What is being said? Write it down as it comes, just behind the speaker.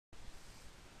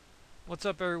What's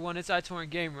up everyone, it's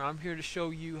iTorrentGAMER. I'm here to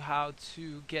show you how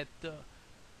to get the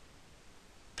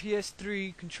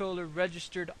PS3 controller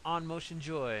registered on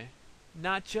MotionJoy.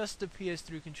 Not just the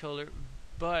PS3 controller,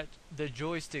 but the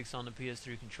joysticks on the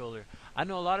PS3 controller. I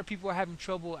know a lot of people are having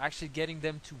trouble actually getting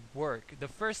them to work. The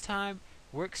first time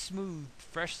works smooth,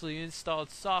 freshly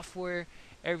installed software,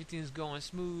 everything's going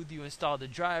smooth, you install the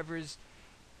drivers,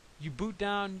 you boot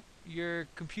down your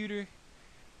computer,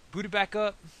 boot it back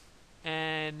up,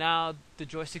 and now the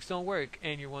joysticks don't work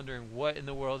and you're wondering what in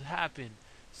the world happened.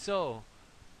 So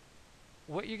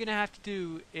what you're gonna have to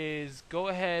do is go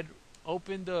ahead,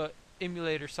 open the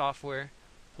emulator software,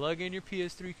 plug in your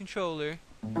PS3 controller,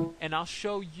 and I'll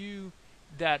show you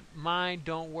that mine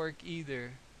don't work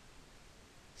either.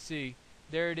 See,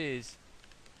 there it is.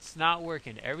 It's not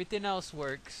working. Everything else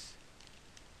works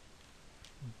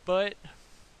but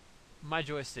my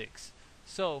joysticks.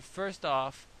 So first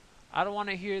off, I don't want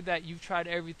to hear that you've tried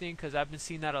everything, because I've been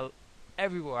seeing that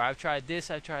everywhere. I've tried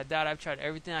this, I've tried that, I've tried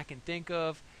everything I can think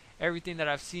of, everything that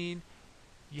I've seen.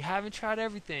 You haven't tried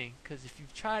everything, because if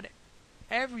you've tried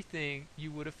everything,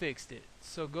 you would have fixed it.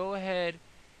 So go ahead,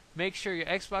 make sure your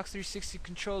Xbox 360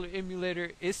 controller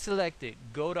emulator is selected.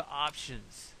 Go to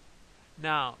options.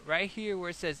 Now, right here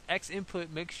where it says X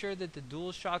input, make sure that the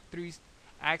DualShock 3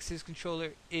 axis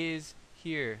controller is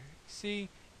here. See?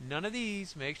 None of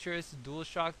these. Make sure it's the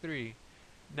DualShock 3.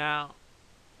 Now,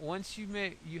 once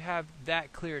you have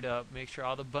that cleared up, make sure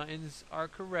all the buttons are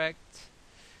correct.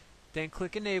 Then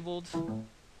click enabled.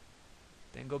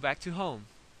 Then go back to home.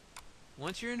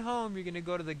 Once you're in home, you're going to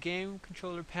go to the game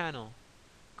controller panel.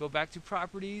 Go back to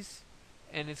properties,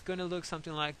 and it's going to look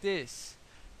something like this.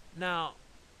 Now,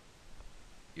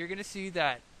 you're going to see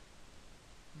that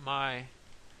my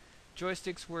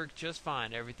joysticks work just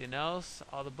fine. Everything else,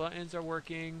 all the buttons are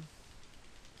working.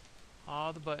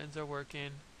 All the buttons are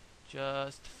working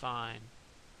just fine.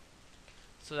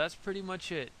 So that's pretty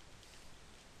much it.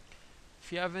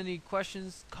 If you have any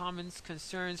questions, comments,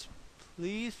 concerns,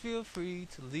 please feel free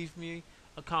to leave me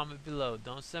a comment below.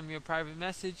 Don't send me a private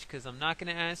message, because I'm not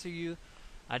going to answer you.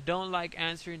 I don't like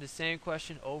answering the same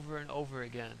question over and over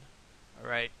again.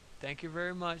 Alright, thank you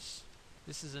very much.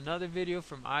 This is another video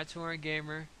from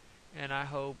iTorrentGAMER, and I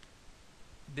hope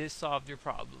this solved your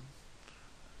problem.